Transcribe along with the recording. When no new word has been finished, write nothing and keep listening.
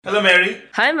Hello, Mary.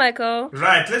 Hi, Michael.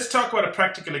 Right, let's talk about a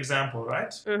practical example, right?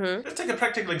 Mm-hmm. Let's take a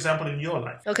practical example in your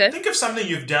life. Okay. Think of something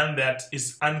you've done that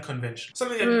is unconventional.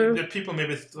 Something that people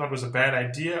maybe thought was a bad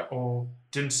idea or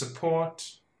didn't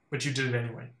support, but you did it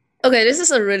anyway. Okay, this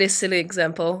is a really silly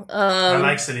example. I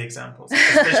like silly examples,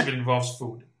 especially if it involves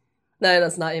food. No, it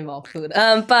does not involve food.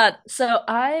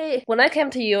 When I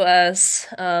came to US,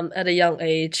 at a young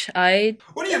age,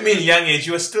 What do you mean young age?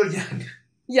 You are still young.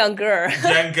 younger.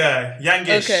 Younger,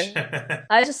 youngish. Okay.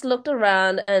 I just looked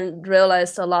around and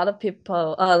realized a lot of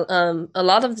people, a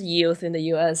lot of the youth in the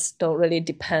US don't really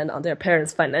depend on their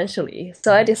parents financially.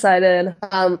 So I decided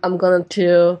I'm going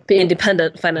to be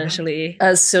independent financially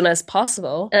as soon as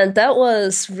possible. And that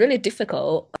was really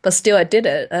difficult, but still I did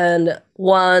it. And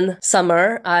one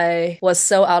summer, I was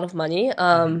so out of money.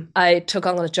 I took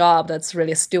on a job that's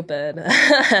really stupid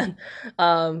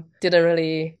and didn't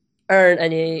really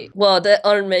they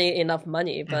earned me enough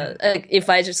money, but if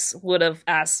I just would have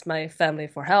asked my family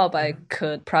for help, I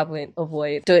could probably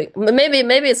avoid doing, maybe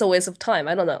it's a waste of time.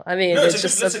 I don't know. I mean, No, it's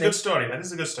just that's a something. good story. That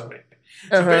is a good story.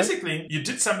 So basically, you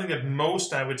did something that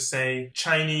most, I would say,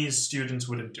 Chinese students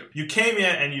wouldn't do. You came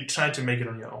here and you tried to make it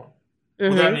on your own.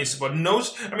 Without any support. No,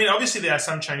 I mean, obviously there are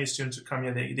some Chinese students who come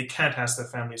here, they can't ask their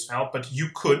families for help, but you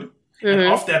could. And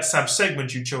of that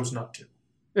sub-segment, you chose not to.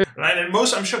 Right, and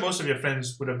I'm sure most of your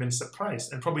friends would have been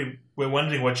surprised and probably were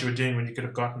wondering what you were doing when you could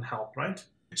have gotten help, right?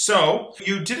 So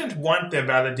you didn't want their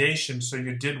validation, so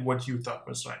you did what you thought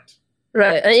was right.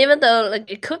 Right. And even though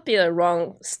it could be a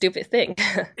wrong, stupid thing.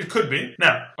 It could be.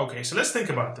 Now, okay, so let's think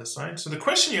about this, right? So the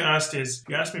question you asked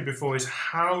me before is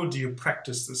how do you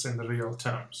practice this in the real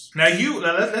terms? Now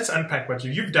let's unpack what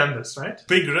you've done this, right?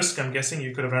 Big risk, I'm guessing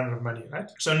you could have run out of money,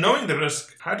 right? So knowing the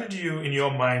risk, how did you, in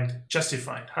your mind,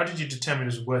 justify it? How did you determine it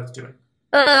was worth doing?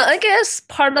 I guess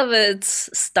part of it's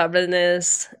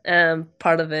stubbornness and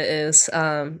part of it is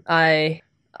So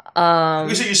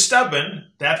you're stubborn,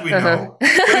 that we know. But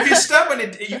if you're stubborn,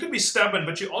 you could be stubborn,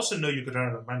 but you also know you could run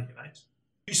out of money, right?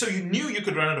 So you knew you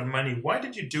could run out of money. Why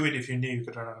did you do it if you knew you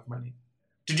could run out of money?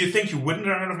 Did you think you wouldn't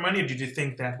run out of money, or did you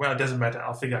think that, well, it doesn't matter,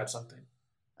 I'll figure out something?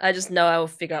 I just know I will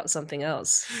figure out something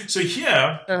else. So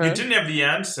here, you didn't have the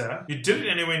answer. You did it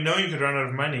anyway, knowing you could run out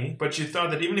of money, but you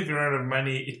thought that even if you run out of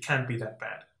money, it can't be that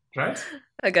bad, right?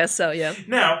 I guess so, yeah.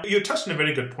 Now, you touched on a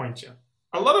very good point here.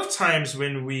 A lot of times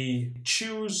when we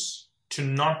choose to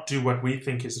not do what we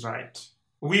think is right,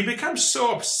 we become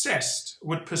so obsessed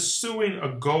with pursuing a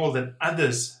goal that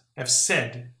others have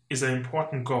said is an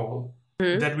important goal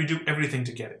that we do everything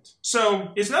to get it.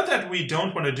 So it's not that we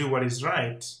don't want to do what is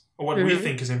right or what we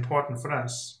think is important for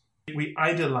us. We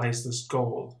idolize this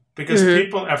goal because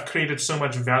people have created so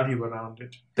much value around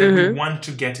it that we want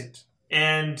to get it.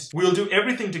 And we'll do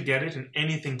everything to get it and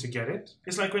anything to get it.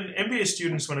 It's like when MBA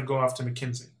students want to go after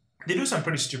McKinsey. They do some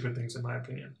pretty stupid things, in my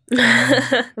opinion.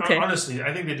 Okay. Honestly,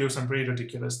 I think they do some pretty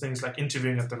ridiculous things, like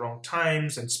interviewing at the wrong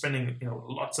times and spending,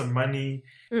 lots of money.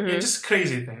 Just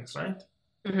crazy things, right?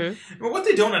 But what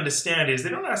they don't understand is they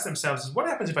don't ask themselves, what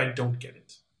happens if I don't get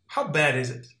it? How bad is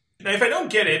it? Now, if I don't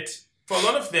get it, for a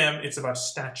lot of them, it's about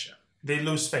stature. They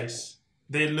lose face.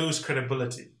 They lose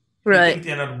credibility. They think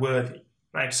they're not worthy.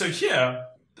 Right, so here,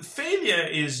 failure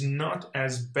is not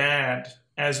as bad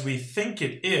as we think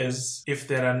it is if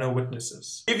there are no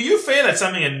witnesses. If you fail at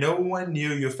something and no one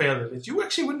knew you failed at it, you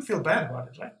actually wouldn't feel bad about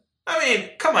it, right? I mean,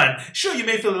 come on. Sure, you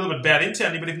may feel a little bit bad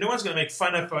internally, but if no one's going to make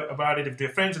fun about it, if your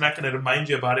friends are not going to remind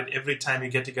you about it every time you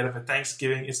get together for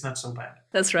Thanksgiving, it's not so bad.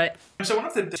 That's right. So one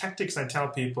of the tactics I tell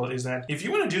people is that if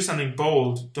you want to do something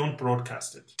bold, don't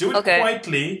broadcast it. Do it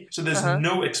quietly so there's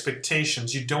no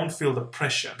expectations. You don't feel the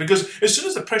pressure. Because as soon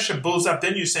as the pressure builds up,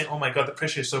 then you say, oh my God, the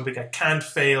pressure is so big, I can't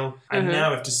fail. I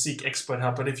now have to seek expert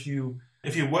help. But if you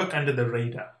work under the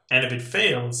radar, and if it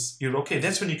fails, you're okay.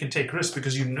 That's when you can take risks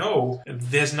because you know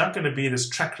there's not going to be this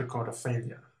track record of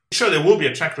failure. Sure, there will be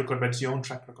a track record, but it's your own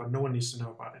track record. No one needs to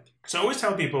know about it. So I always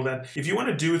tell people that if you want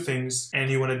to do things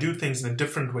and you want to do things in a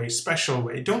different way, special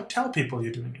way, don't tell people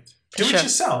you're doing it. Do it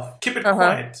yourself. Keep it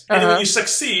quiet. And when you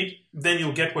succeed, then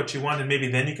you'll get what you want, and maybe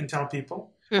then you can tell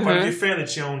people. But if you fail,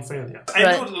 it's your own failure. I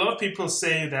know a lot of people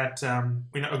say that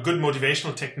a good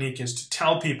motivational technique is to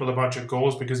tell people about your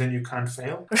goals because then you can't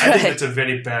fail. I think that's a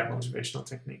very bad motivational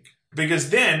technique. Because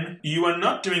then you are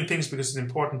not doing things because it's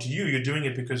important to you. You're doing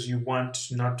it because you want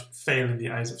to not fail in the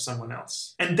eyes of someone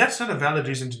else. And that's not a valid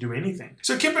reason to do anything.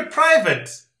 So keep it private.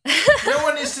 No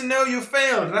one needs to know you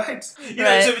failed, right?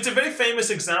 It's a very famous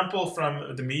example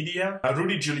from the media.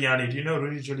 Rudy Giuliani. Do you know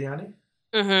Rudy Giuliani?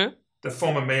 The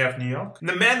former mayor of New York.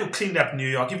 The man who cleaned up New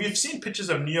York. If you've seen pictures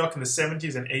of New York in the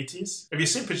 70s and 80s, have you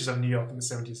seen pictures of New York in the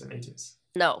 70s and 80s?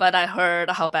 No, but I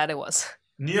heard how bad it was.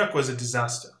 New York was a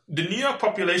disaster. The New York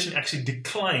population actually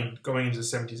declined going into the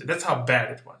 70s. That's how bad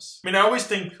it was. I mean, I always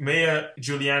think Mayor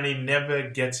Giuliani never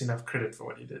gets enough credit for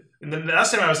what he did. And the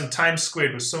last time I was in Times Square,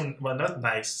 it was so, well, not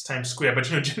nice, Times Square, but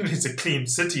generally it's a clean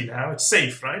city now. It's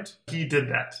safe, right? He did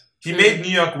that. He made New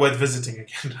York worth visiting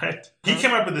again, right? He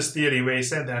came up with this theory where he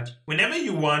said that whenever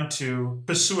you want to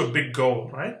pursue a big goal,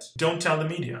 right, don't tell the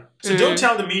media. So don't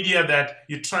tell the media that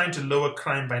you're trying to lower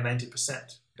crime by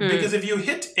 90%. Because if you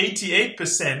hit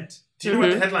 88%, do you know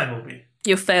what the headline will be?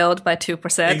 You failed by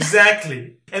 2%.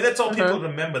 Exactly. And that's all people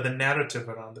remember, the narrative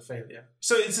around the failure.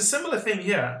 So it's a similar thing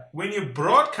here. When you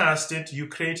broadcast it, you're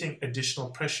creating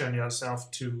additional pressure on yourself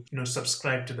to,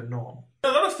 subscribe to the norm. A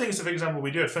lot of things, for example,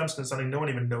 we do at Firms Consulting, no one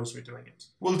even knows we're doing it.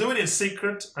 We'll do it in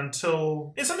secret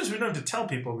until... And sometimes we don't have to tell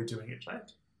people we're doing it, right?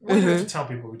 Why do we have to tell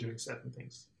people we're doing certain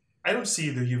things? I don't see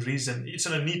the reason. It's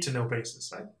on a need-to-know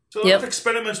basis, right? So a lot of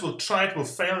experiments will try it, will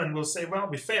fail, and we'll say, well,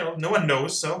 we failed. No one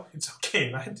knows, so it's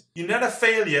okay, right? You're not a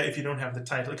failure if you don't have the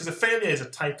title, because a failure is a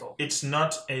title. It's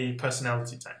not a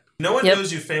personality type. No one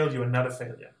knows you failed, you are not a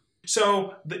failure.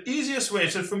 So the easiest way,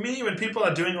 so for me, when people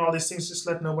are doing all these things, just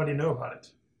let nobody know about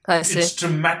it. I see. It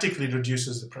dramatically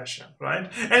reduces the pressure,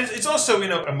 right? And it's also,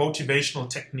 a motivational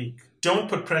technique. Don't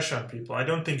put pressure on people. I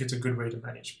don't think it's a good way to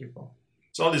manage people.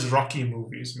 So all these Rocky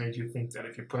movies made you think that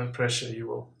if you put pressure, you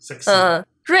will succeed.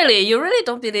 Really? You really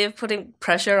don't believe putting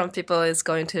pressure on people is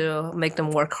going to make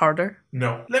them work harder?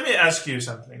 No. Let me ask you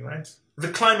something, right? The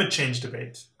climate change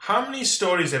debate. How many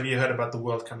stories have you heard about the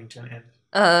world coming to an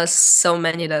end? So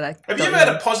many that I Have you ever had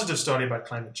a positive story about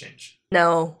climate change?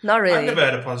 No, not really. I've never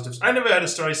heard a positive. I never heard a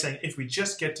story saying, if we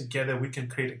just get together, we can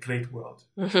create a great world.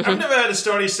 I've never heard a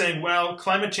story saying, well,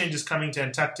 climate change is coming to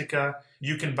Antarctica.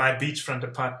 You can buy beachfront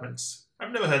apartments.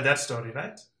 I've never heard that story,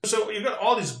 right? So you've got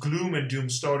all these gloom and doom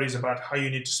stories about how you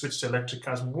need to switch to electric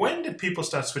cars. When did people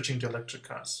start switching to electric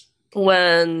cars?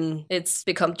 When it's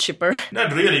become cheaper.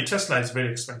 Not really. Tesla is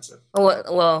very expensive.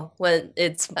 Well, when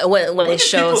it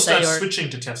shows people start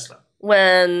switching to Tesla?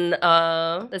 When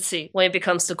let's see, when it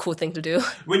becomes the cool thing to do.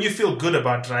 When you feel good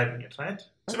about driving it, right?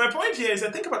 So my point here is I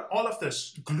think about all of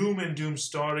this gloom and doom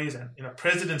stories and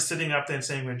presidents sitting up there and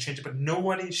saying we're going to change it, but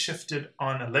nobody shifted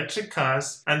on electric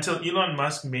cars until Elon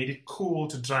Musk made it cool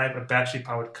to drive a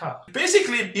battery-powered car.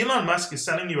 Basically, Elon Musk is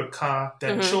selling you a car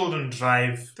that children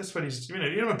drive. That's what he's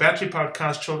battery-powered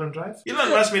cars children drive?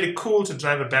 Elon Musk made it cool to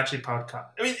drive a battery-powered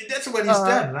car. I mean, that's what he's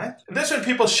done, right? And that's when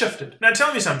people shifted. Now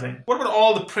tell me something. What about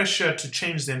all the pressure to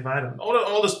change the environment?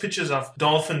 All those pictures of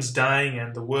dolphins dying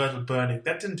and the world burning,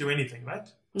 that didn't do anything, right?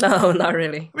 No, not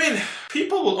really. I mean,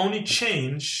 people will only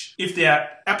change if they are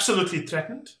absolutely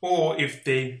threatened or if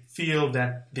they feel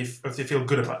if they feel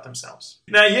good about themselves.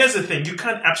 Now, here's the thing. You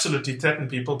can't absolutely threaten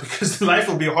people because life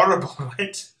will be horrible,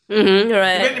 right?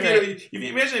 Right.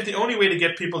 Imagine if the only way to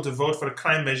get people to vote for a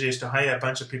crime measure is to hire a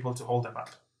bunch of people to hold them up.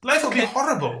 Life will be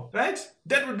horrible, right?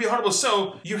 That would be horrible.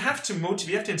 So you have to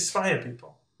motivate, you have to inspire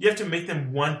people. You have to make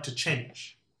them want to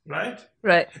change. Right?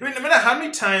 Right. I mean, no matter how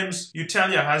many times you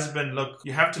tell your husband, look,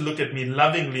 you have to look at me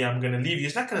lovingly, I'm going to leave you.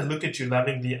 He's not going to look at you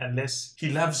lovingly unless he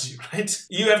loves you, right?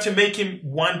 You have to make him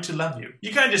want to love you.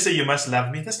 You can't just say, you must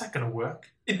love me. That's not going to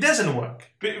work. It doesn't work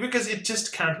because it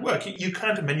just can't work. You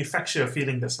can't manufacture a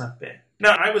feeling that's not there.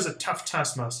 Now, I was a tough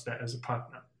taskmaster as a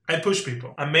partner. I pushed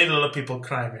people. I made a lot of people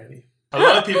cry, really. A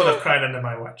lot of people have cried under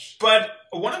my watch. But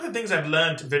one of the things I've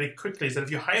learned very quickly is that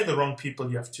if you hire the wrong people,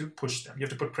 you have to push them. You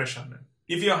have to put pressure on them.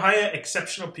 If you hire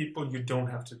exceptional people, you don't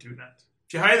have to do that.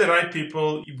 If you hire the right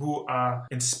people who are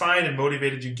inspired and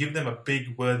motivated, you give them a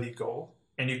big, worthy goal,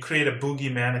 and you create a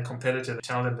boogeyman, a competitor, to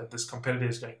tell them that this competitor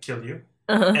is going to kill you,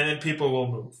 and then people will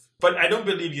move. But I don't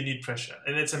believe you need pressure,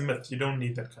 and it's a myth. You don't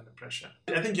need that kind of pressure.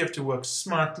 I think you have to work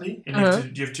smartly, and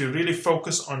you have to really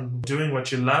focus on doing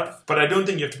what you love, but I don't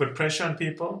think you have to put pressure on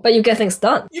people. But you get things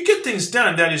done. You get things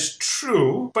done, that is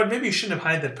true, but maybe you shouldn't have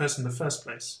hired that person in the first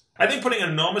place. I think putting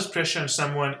enormous pressure on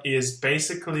someone is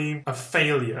basically a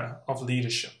failure of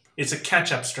leadership. It's a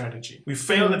catch-up strategy. We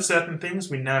failed at certain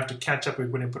things, we now have to catch up, we're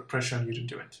going to put pressure on you to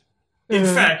do it. In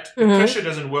fact, if pressure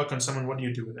doesn't work on someone, what do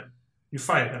you do with them? You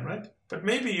fire them, right? But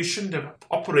maybe you shouldn't have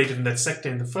operated in that sector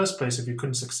in the first place if you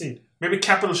couldn't succeed. Maybe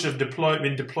capital should have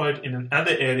been deployed in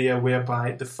another area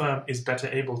whereby the firm is better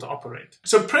able to operate.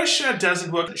 So pressure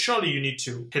doesn't work. Surely you need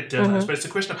to hit deadlines, but it's a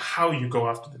question of how you go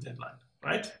after the deadline,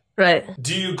 right? Right.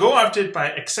 Do you go after it by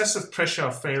excessive pressure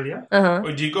of failure,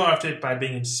 or do you go after it by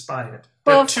being inspired?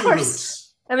 There Well, are of two course.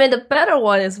 routes. I mean, the better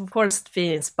one is, of course,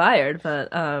 being inspired, but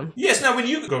Yes, now when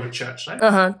you go to church,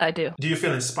 right? I do. Do you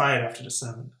feel inspired after the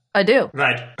sermon? I do.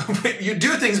 Right. You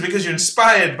do things because you're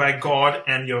inspired by God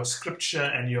and your scripture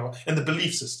and the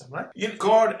belief system, right?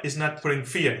 God is not putting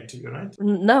fear into you, right?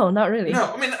 No, not really.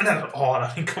 No, I mean, not at all.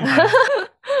 I mean, come on.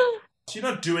 You're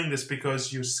not doing this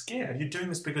because you're scared. You're doing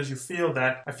this because you feel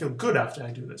that I feel good after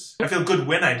I do this. I feel good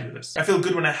when I do this. I feel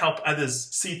good when I help others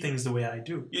see things the way I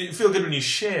do. You feel good when you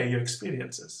share your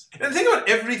experiences. And think about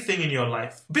everything in your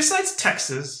life. Besides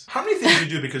taxes, how many things do you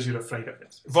do because you're afraid of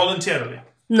it? Voluntarily.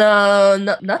 No,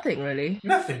 nothing really.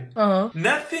 Nothing. Uh-huh.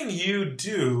 Nothing you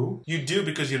do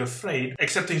because you're afraid,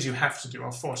 except things you have to do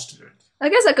or forced to do it. I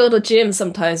guess I go to gym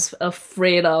sometimes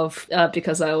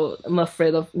because I'm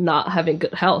afraid of not having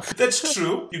good health. That's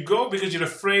true. You go because you're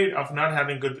afraid of not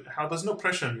having good health. There's no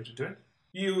pressure on you to do it.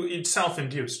 It's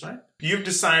self-induced, right? You've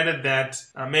decided that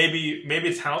maybe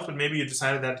it's health, but maybe you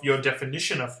decided that your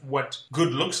definition of what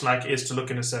good looks like is to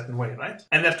look in a certain way, right?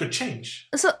 And that could change.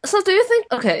 So do you think,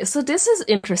 okay, so this is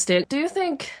interesting. Do you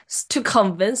think to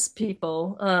convince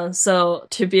people, so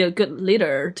to be a good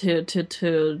leader,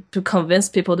 to convince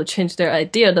people to change their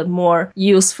idea, the more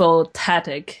useful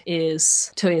tactic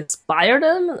is to inspire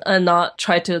them and not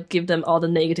try to give them all the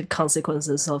negative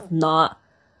consequences of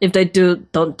if they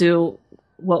don't do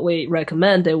what we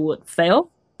recommend, they would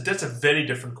fail? That's a very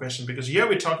different question, because here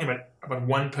we're talking about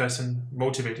one person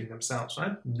motivating themselves,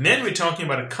 right? Then we're talking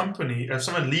about a company,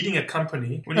 someone leading a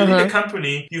company. When you lead a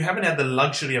company, you haven't had the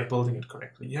luxury of building it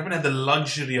correctly. You haven't had the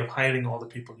luxury of hiring all the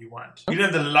people you want. You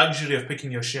don't have the luxury of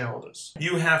picking your shareholders.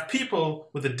 You have people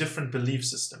with the different belief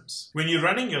systems. When you're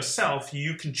running yourself,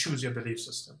 you can choose your belief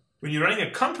system. When you're running a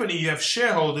company, you have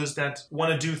shareholders that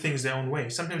want to do things their own way.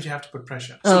 Sometimes you have to put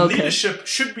pressure. So leadership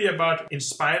should be about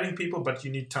inspiring people, but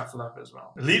you need tough love as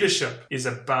well. Leadership is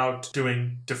about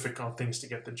doing difficult things to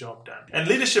get the job done. And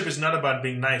leadership is not about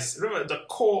being nice. Remember, the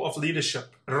core of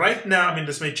leadership right now, I mean,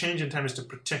 this may change in time, is to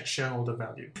protect shareholder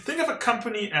value. Think of a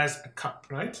company as a cup,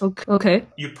 right? Okay.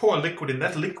 You pour a liquid in.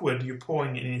 That liquid you're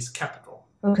pouring in is capital.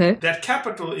 Okay. That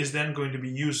capital is then going to be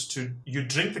used you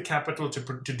drink the capital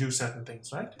to do certain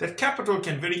things, right? That capital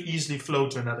can very easily flow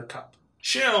to another cup.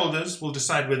 Shareholders will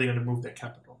decide where they're going to move their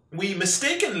capital. We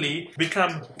mistakenly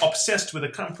become obsessed with a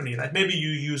company, right? Maybe you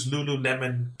use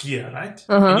Lululemon gear, right?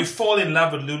 And you fall in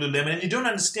love with Lululemon and you don't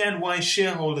understand why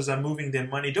shareholders are moving their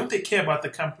money. Don't they care about the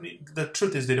company? The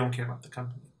truth is they don't care about the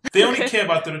company. They only care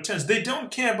about the returns. They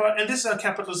don't care about, and this is how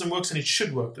capitalism works, and it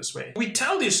should work this way. We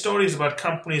tell these stories about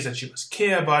companies that you must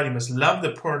care about, you must love the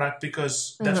product,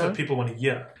 because that's what people want to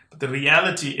hear. But the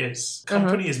reality is,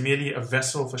 company is merely a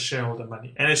vessel for shareholder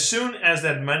money. And as soon as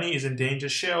that money is in danger,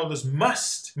 shareholders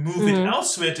must move it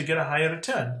elsewhere to get a higher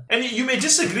return. And you may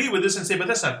disagree with this and say, but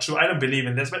that's not true. I don't believe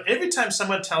in this. But every time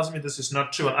someone tells me this is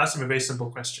not true, I'll ask them a very simple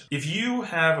question. If you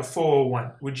have a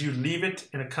 401, would you leave it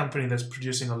in a company that's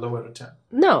producing a lower return?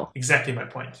 No. Exactly my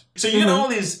point. So you get all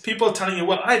these people telling you,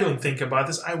 well, I don't think about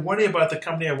this. I worry about the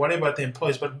company. I worry about the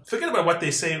employees. But forget about what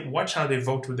they say. Watch how they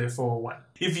vote with their 401.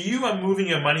 If you are moving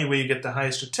your money where you get the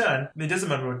highest return, it doesn't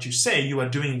matter what you say. You are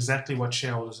doing exactly what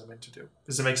shareholders are meant to do.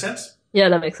 Does that make sense? Yeah,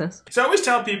 that makes sense. So I always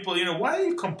tell people, why are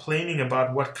you complaining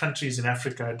about what countries in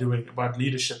Africa are doing about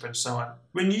leadership and so on?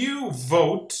 When you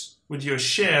vote with your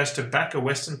shares to back a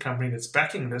Western company that's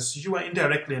backing this, you are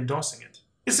indirectly endorsing it.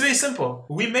 It's very simple.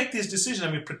 We make these decisions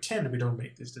and we pretend we don't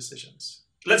make these decisions.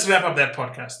 Let's wrap up that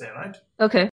podcast there, right? Okay.